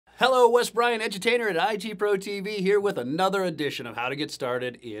Hello, Wes Bryan, edutainer at IT Pro TV, here with another edition of How to Get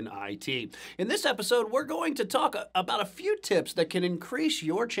Started in IT. In this episode, we're going to talk about a few tips that can increase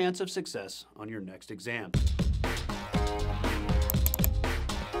your chance of success on your next exam.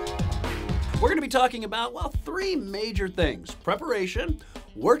 We're going to be talking about, well, three major things: preparation,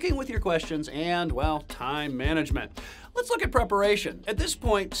 working with your questions, and, well, time management. Let's look at preparation. At this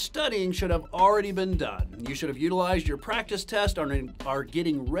point, studying should have already been done. You should have utilized your practice test and are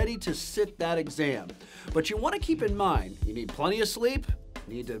getting ready to sit that exam. But you want to keep in mind, you need plenty of sleep,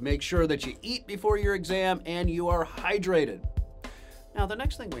 you need to make sure that you eat before your exam, and you are hydrated. Now, the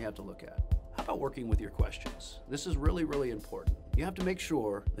next thing we have to look at, how about working with your questions? This is really, really important. You have to make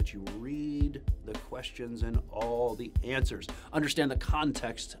sure that you read the questions and all the answers. Understand the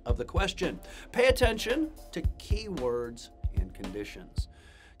context of the question. Pay attention to keywords and conditions.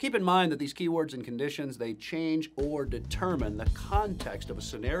 Keep in mind that these keywords and conditions, they change or determine the context of a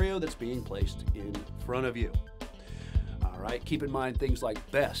scenario that's being placed in front of you. All right, keep in mind things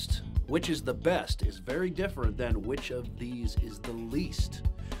like best. Which is the best is very different than which of these is the least.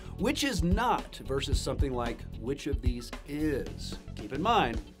 Which is not versus something like which of these is. Keep in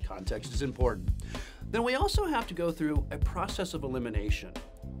mind, context is important. Then we also have to go through a process of elimination.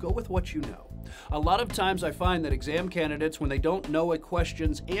 Go with what you know. A lot of times I find that exam candidates, when they don't know a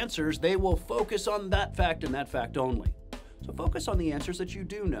question's answers, they will focus on that fact and that fact only. So focus on the answers that you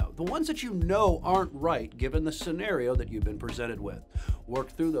do know. The ones that you know aren't right given the scenario that you've been presented with. Work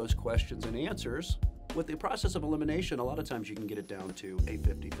through those questions and answers. With the process of elimination, a lot of times you can get it down to a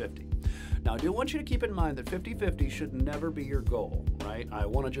 50-50. Now, I do want you to keep in mind that 50-50 should never be your goal, right? I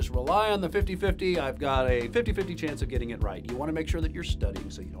want to just rely on the 50-50. I've got a 50-50 chance of getting it right. You want to make sure that you're studying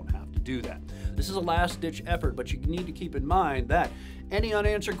so you don't have to do that. This is a last-ditch effort, but you need to keep in mind that any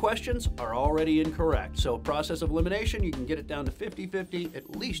unanswered questions are already incorrect. So process of elimination, you can get it down to 50-50.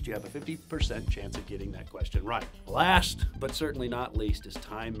 At least you have a 50% chance of getting that question right. Last, but certainly not least, is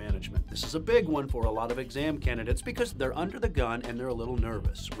time management. This is a big one for a lot of exam candidates because they're under the gun and they're a little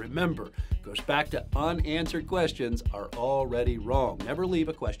nervous. Remember, it goes back to unanswered questions are already wrong. Never leave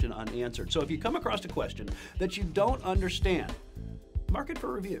a question unanswered. So if you come across a question that you don't understand, mark it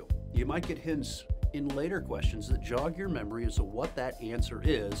for review. You might get hints in later questions that jog your memory as to what that answer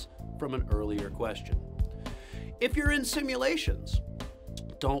is from an earlier question. If you're in simulations,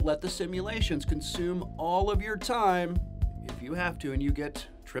 don't let the simulations consume all of your time. If you have to and you get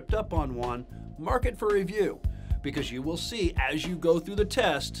tripped up on one, mark it for review, because you will see as you go through the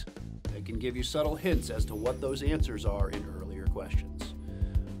test, they can give you subtle hints as to what those answers are in earlier questions.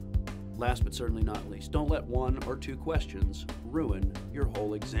 Last but certainly not least, don't let one or two questions ruin your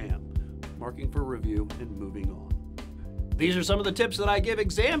whole exam. Marking for review and moving on. These are some of the tips that I give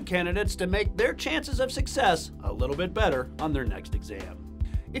exam candidates to make their chances of success a little bit better on their next exam.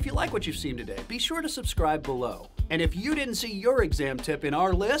 If you like what you've seen today, be sure to subscribe below. And if you didn't see your exam tip in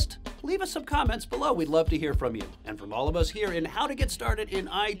our list, leave us some comments below. We'd love to hear from you. And from all of us here in How to Get Started in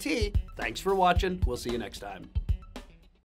IT, thanks for watching. We'll see you next time.